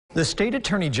The state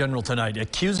attorney general tonight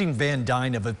accusing Van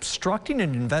Duyn of obstructing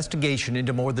an investigation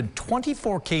into more than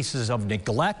 24 cases of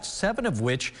neglect, 7 of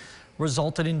which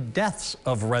resulted in deaths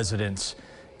of residents.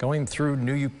 Going through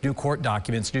new court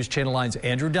documents, News Channel 9's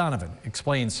Andrew Donovan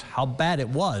explains how bad it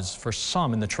was for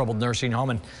some in the troubled nursing home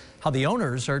and how the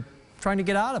owners are trying to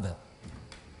get out of it.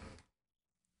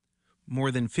 More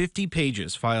than 50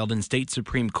 pages filed in state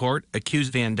Supreme Court accuse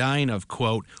Van Duyn of,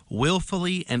 quote,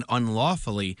 willfully and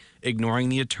unlawfully ignoring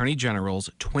the Attorney General's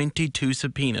 22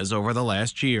 subpoenas over the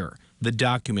last year. The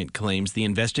document claims the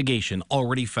investigation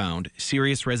already found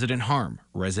serious resident harm,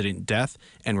 resident death,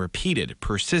 and repeated,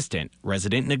 persistent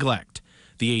resident neglect.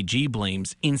 The AG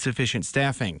blames insufficient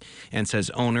staffing and says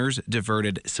owners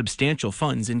diverted substantial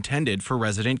funds intended for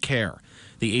resident care.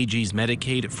 The AG's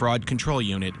Medicaid Fraud Control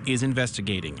Unit is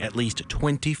investigating at least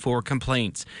 24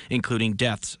 complaints, including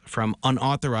deaths from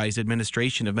unauthorized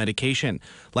administration of medication,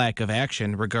 lack of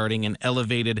action regarding an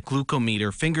elevated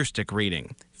glucometer fingerstick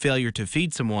reading, failure to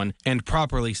feed someone and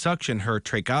properly suction her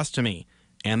tracheostomy,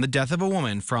 and the death of a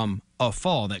woman from a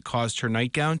fall that caused her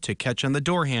nightgown to catch on the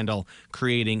door handle,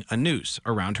 creating a noose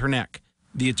around her neck.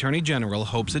 The Attorney General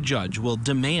hopes a judge will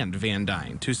demand Van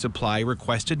Duyn to supply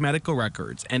requested medical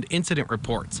records and incident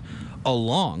reports,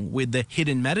 along with the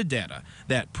hidden metadata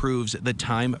that proves the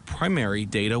time primary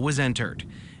data was entered.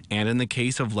 And in the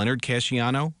case of Leonard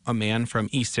Casciano, a man from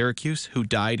East Syracuse who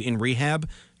died in rehab,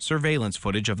 surveillance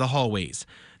footage of the hallways.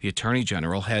 The Attorney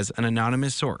General has an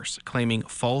anonymous source claiming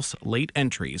false late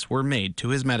entries were made to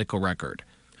his medical record.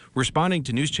 Responding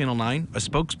to News Channel 9, a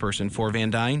spokesperson for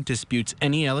Van Duyn disputes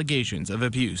any allegations of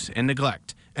abuse and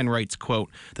neglect and writes, quote,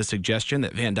 the suggestion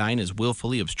that Van Duyn is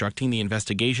willfully obstructing the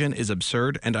investigation is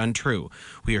absurd and untrue.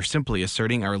 We are simply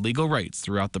asserting our legal rights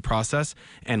throughout the process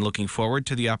and looking forward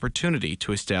to the opportunity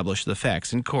to establish the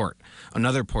facts in court.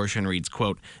 Another portion reads,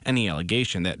 quote, any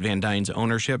allegation that Van Duyn's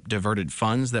ownership diverted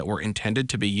funds that were intended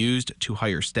to be used to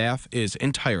hire staff is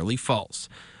entirely false.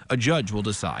 A judge will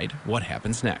decide what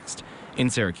happens next. In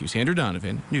Syracuse, Andrew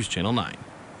Donovan, News Channel 9.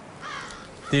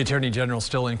 The Attorney General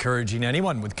still encouraging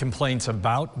anyone with complaints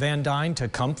about Van Duyn to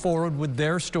come forward with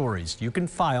their stories. You can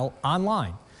file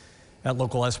online at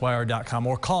localsyr.com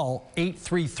or call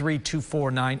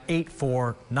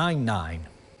 833-249-8499.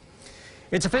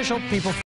 It's official. People